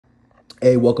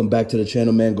Hey, welcome back to the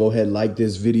channel, man. Go ahead, like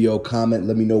this video, comment,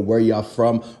 let me know where y'all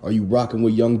from. Are you rocking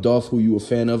with Young Dolph, who you a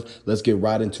fan of? Let's get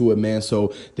right into it, man.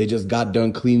 So they just got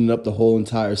done cleaning up the whole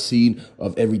entire scene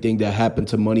of everything that happened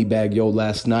to Moneybagg Yo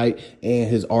last night and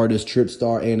his artist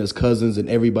Tripstar and his cousins and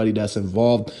everybody that's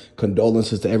involved.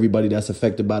 Condolences to everybody that's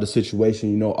affected by the situation.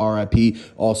 You know, RIP.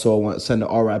 Also, I want to send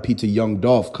an RIP to Young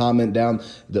Dolph. Comment down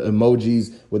the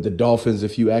emojis with the dolphins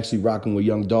if you actually rocking with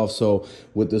Young Dolph. So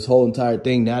with this whole entire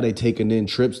thing, now they taking in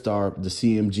Tripstar, the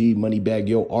CMG Moneybagg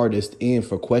Yo artist, in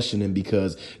for questioning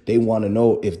because they want to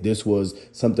know if this was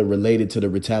something related to the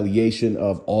retaliation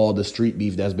of all the street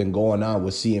beef that's been going on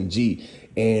with CMG.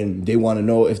 And they want to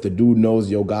know if the dude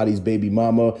knows Yogotti's baby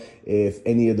mama, if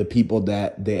any of the people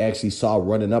that they actually saw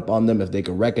running up on them, if they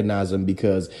can recognize them,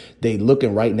 because they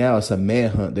looking right now, it's a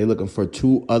manhunt. They looking for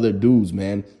two other dudes,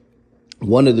 man.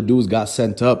 One of the dudes got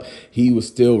sent up. He was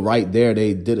still right there.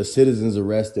 They did a citizen's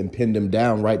arrest and pinned him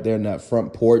down right there in that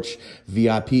front porch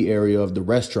VIP area of the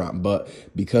restaurant. But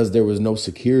because there was no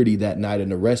security that night in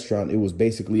the restaurant, it was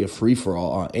basically a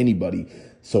free-for-all on anybody.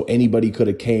 So anybody could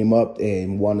have came up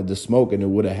and wanted to smoke, and it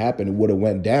would have happened. It would have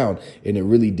went down, and it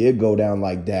really did go down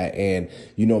like that. And,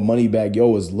 you know, Moneybagg Yo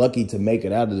was lucky to make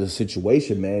it out of the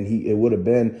situation, man. It would have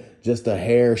been just a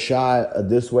hair shy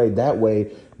this way, that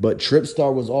way. But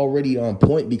Tripstar was already on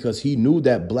point because he knew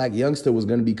that black youngster was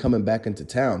going to be coming back into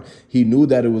town. He knew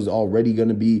that it was already going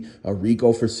to be a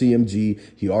RICO for CMG.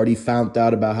 He already found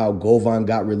out about how Govan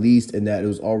got released and that it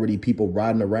was already people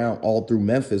riding around all through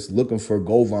Memphis looking for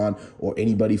Govan or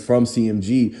anybody from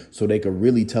CMG so they could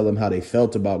really tell him how they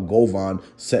felt about Govan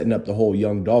setting up the whole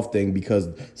Young Dolph thing, because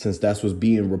since that's what's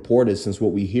being reported, since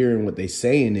what we hear and what they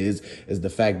saying is the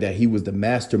fact that he was the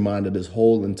mastermind of this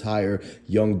whole entire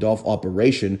Young Dolph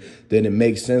operation, then it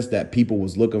makes sense that people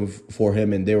was looking for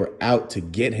him and they were out to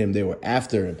get him. They were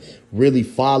after him, really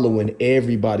following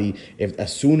everybody.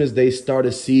 As soon as they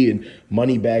started seeing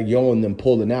Moneybagg Yo and them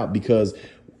pulling out, because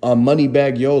on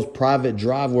Moneybagg Yo's private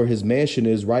drive where his mansion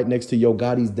is right next to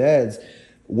Yogotti's dad's,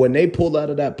 when they pull out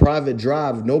of that private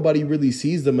drive, nobody really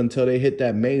sees them until they hit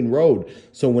that main road.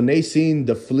 So when they seen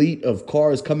the fleet of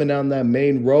cars coming down that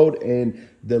main road and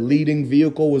the leading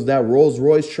vehicle was that Rolls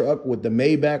Royce truck with the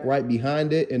Maybach right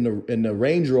behind it and the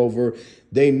Range Rover,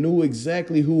 they knew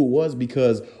exactly who it was,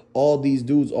 because all these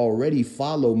dudes already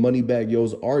follow Moneybagg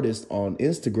Yo's artist on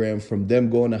Instagram from them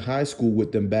going to high school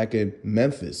with them back in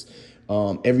Memphis.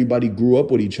 Everybody grew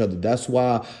up with each other. That's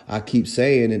why I keep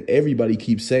saying, and everybody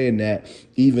keeps saying, that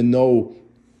even though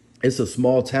it's a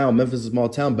small town, Memphis is a small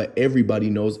town, but everybody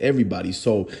knows everybody.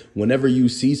 So whenever you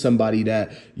see somebody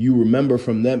that you remember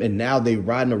from them and now they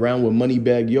riding around with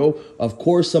Moneybagg Yo, of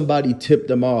course somebody tipped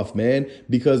them off, man,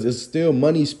 because it's still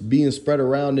money being spread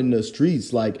around in the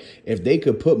streets. Like, if they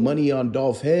could put money on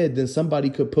Dolph's head, then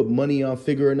somebody could put money on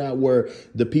figuring out where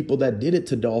the people that did it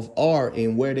to Dolph are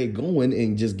and where they going,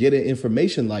 and just getting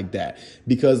information like that.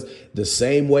 Because the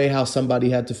same way how somebody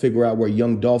had to figure out where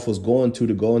Young Dolph was going to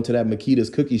go into that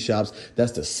Makita's cookie shop,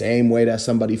 that's the same way that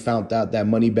somebody found out that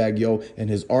Moneybagg Yo and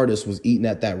his artist was eating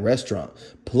at that restaurant.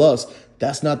 Plus,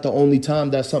 that's not the only time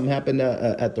that something happened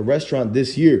at the restaurant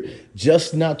this year.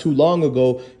 Just not too long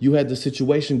ago, you had the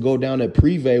situation go down at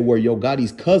Privé where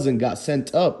Yogotti's cousin got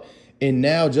sent up. And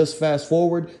now, just fast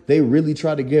forward, they really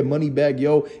try to get Moneybagg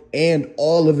Yo and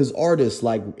all of his artists.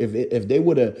 Like, if it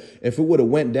would have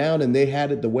went down and they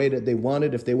had it the way that they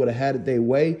wanted, if they would have had it their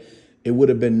way, it would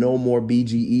have been no more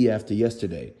BGE after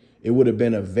yesterday. It would have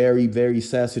been a very, very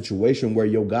sad situation where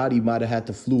Yogotti might have had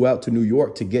to flew out to New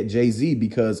York to get Jay-Z,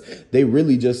 because they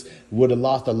really just would have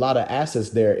lost a lot of assets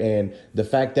there. And the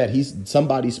fact that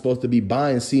somebody's supposed to be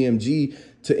buying CMG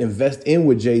to invest in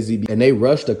with Jay-Z, and they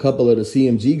rushed a couple of the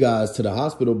CMG guys to the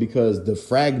hospital because the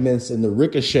fragments and the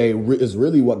ricochet is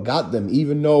really what got them,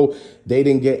 even though they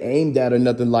didn't get aimed at or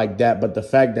nothing like that. But the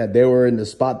fact that they were in the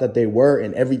spot that they were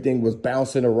and everything was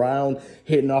bouncing around,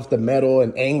 hitting off the metal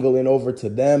and angling over to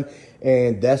them.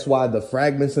 And that's why the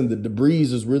fragments and the debris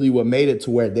is really what made it to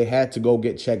where they had to go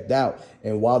get checked out.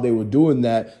 And while they were doing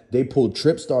that, they pulled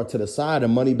Tripstar to the side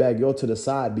and Moneybagg Yo to the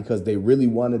side because they really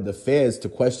wanted the feds to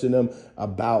question them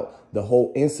about the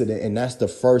whole incident. And that's the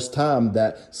first time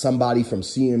that somebody from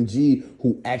CMG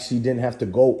who actually didn't have to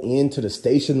go into the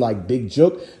station like Big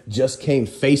Jook just came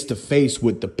face to face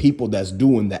with the people that's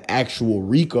doing the actual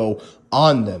RICO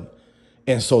on them.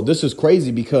 And so this is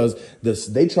crazy because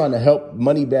they trying to help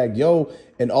Moneybagg Yo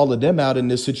and all of them out in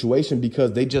this situation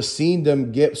because they just seen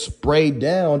them get sprayed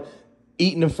down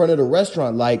eating in front of the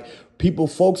restaurant. Like,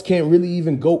 folks can't really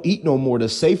even go eat no more. The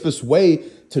safest way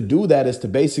to do that is to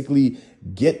basically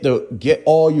get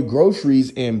all your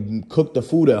groceries and cook the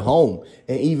food at home.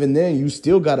 And even then, you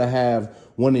still got to have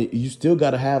you still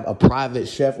got to have a private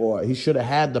chef, or he should have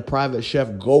had the private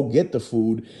chef go get the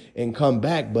food and come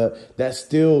back. But that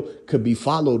still could be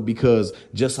followed, because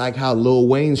just like how Lil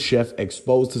Wayne's chef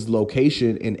exposed his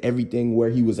location and everything where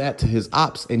he was at to his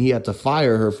ops, and he had to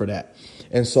fire her for that.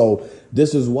 And so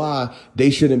this is why they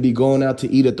shouldn't be going out to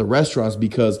eat at the restaurants,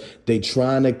 because they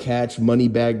trying to catch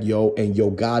Moneybagg Yo and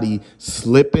Yogotti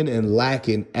slipping and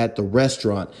lacking at the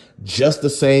restaurant, just the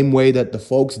same way that the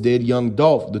folks did Young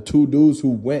Dolph, the two dudes who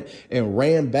went and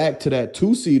ran back to that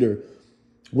two-seater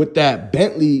with that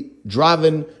Bentley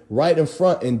driving right in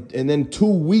front. And then 2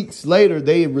 weeks later,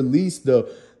 they released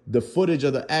the footage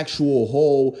of the actual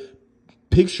whole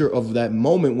picture of that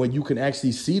moment when you can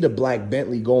actually see the black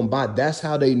Bentley going by. That's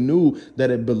how they knew that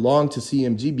it belonged to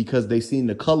CMG, because they seen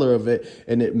the color of it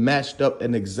and it matched up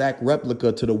an exact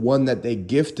replica to the one that they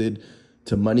gifted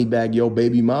to Moneybagg Yo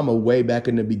baby mama way back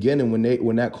in the beginning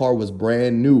when that car was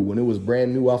brand new. When it was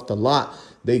brand new off the lot,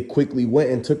 they quickly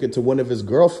went and took it to one of his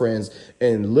girlfriends,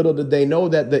 and little did they know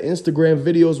that the Instagram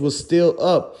videos was still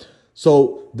up.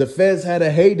 So the feds had a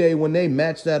heyday when they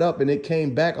matched that up, and it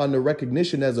came back on the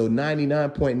recognition as a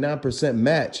 99.9%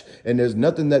 match. And there's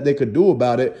nothing that they could do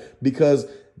about it, because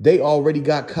they already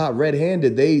got caught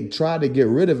red-handed. They tried to get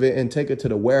rid of it and take it to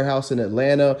the warehouse in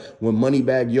Atlanta when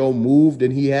Moneybagg Yo moved,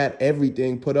 and he had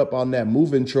everything put up on that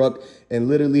moving truck and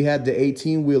literally had the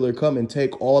 18-wheeler come and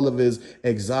take all of his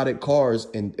exotic cars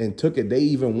and took it. They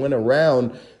even went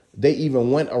around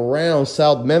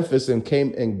South Memphis and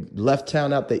came and left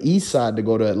town out the east side to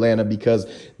go to Atlanta, because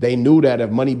they knew that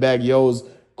if Moneybagg Yo's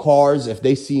cars, if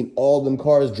they seen all them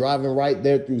cars driving right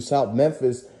there through South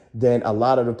Memphis, then a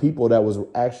lot of the people that was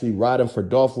actually riding for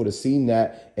Dolph would have seen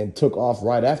that and took off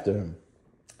right after him.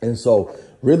 And so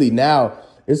really now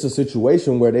it's a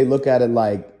situation where they look at it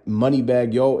like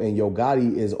Moneybagg Yo and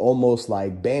Yogotti is almost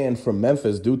like banned from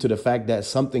Memphis due to the fact that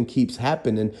something keeps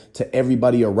happening to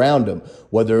everybody around him,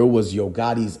 whether it was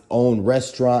Yogotti's own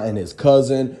restaurant and his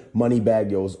cousin,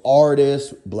 Moneybagg Yo's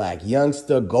artist, Black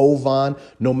Youngster, Govan,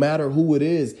 no matter who it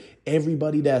is,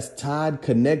 everybody that's tied,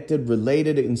 connected,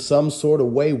 related in some sort of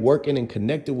way, working and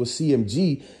connected with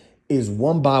CMG is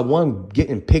one by one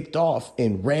getting picked off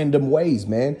in random ways,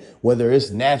 man. Whether it's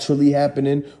naturally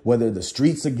happening, whether the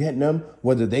streets are getting them,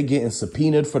 whether they getting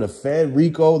subpoenaed for the Fed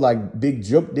RICO like Big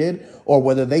Jook did, or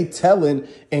whether they telling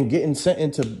and getting sent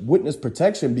into witness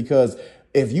protection. Because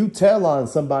if you tell on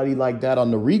somebody like that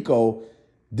on the RICO,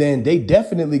 then they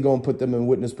definitely gonna put them in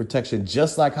witness protection,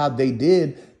 just like how they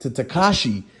did to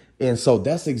Tekashi. And so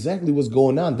that's exactly what's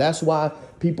going on. That's why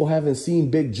people haven't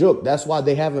seen Big Jook. That's why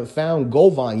they haven't found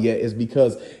Govan yet, is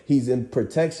because he's in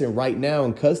protection right now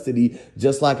in custody,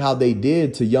 just like how they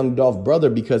did to Young Dolph's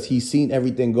brother, because he's seen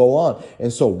everything go on.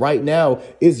 And so right now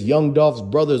it's Young Dolph's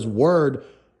brother's word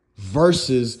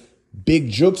versus Big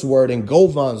Jook's word and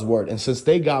Govan's word. And since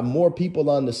they got more people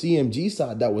on the CMG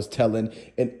side that was telling,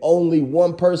 and only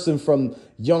one person from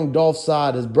Young Dolph's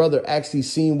side, his brother, actually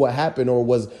seen what happened or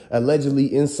was allegedly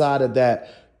inside of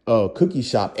that cookie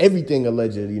shop, everything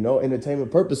alleged, entertainment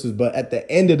purposes. But at the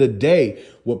end of the day,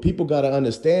 what people got to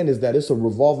understand is that it's a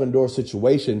revolving door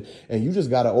situation, and you just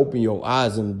got to open your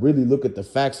eyes and really look at the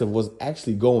facts of what's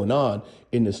actually going on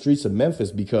in the streets of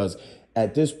Memphis. Because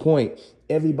at this point,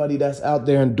 everybody that's out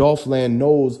there in Dolphland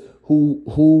knows who,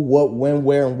 what, when,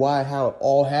 where, and why, how it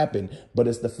all happened. But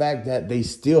it's the fact that they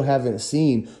still haven't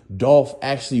seen Dolph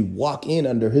actually walk in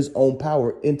under his own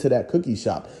power into that cookie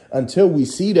shop. Until we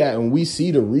see that, and we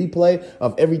see the replay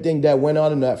of everything that went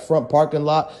on in that front parking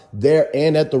lot there,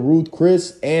 and at the Ruth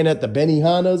Chris, and at the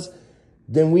Benihana's,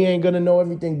 then we ain't gonna know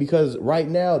everything. Because right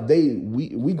now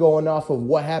we going off of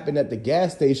what happened at the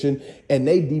gas station, and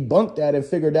they debunked that and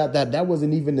figured out that that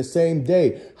wasn't even the same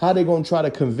day. How they gonna try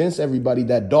to convince everybody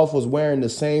that Dolph was wearing the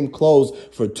same clothes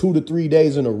for 2 to 3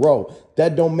 days in a row?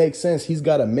 That don't make sense. He's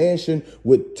got a mansion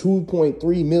with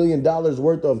 $2.3 million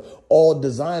worth of all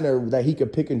designer that he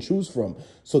could pick and choose from.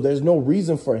 So there's no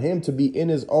reason for him to be in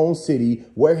his own city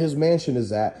where his mansion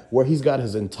is at, where he's got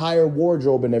his entire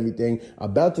wardrobe and everything,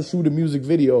 about to shoot a music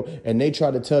video, and they try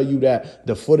to tell you that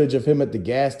the footage of him at the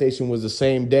gas station was the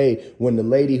same day, when the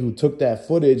lady who took that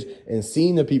footage and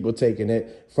seen the people taking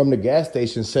it from the gas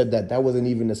station said that that wasn't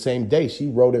even the same day. She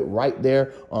wrote it right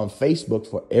there on Facebook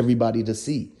for everybody to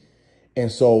see. And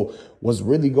so what's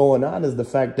really going on is the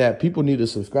fact that people need to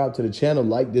subscribe to the channel,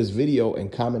 like this video,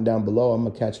 and comment down below. I'm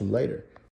going to catch them later.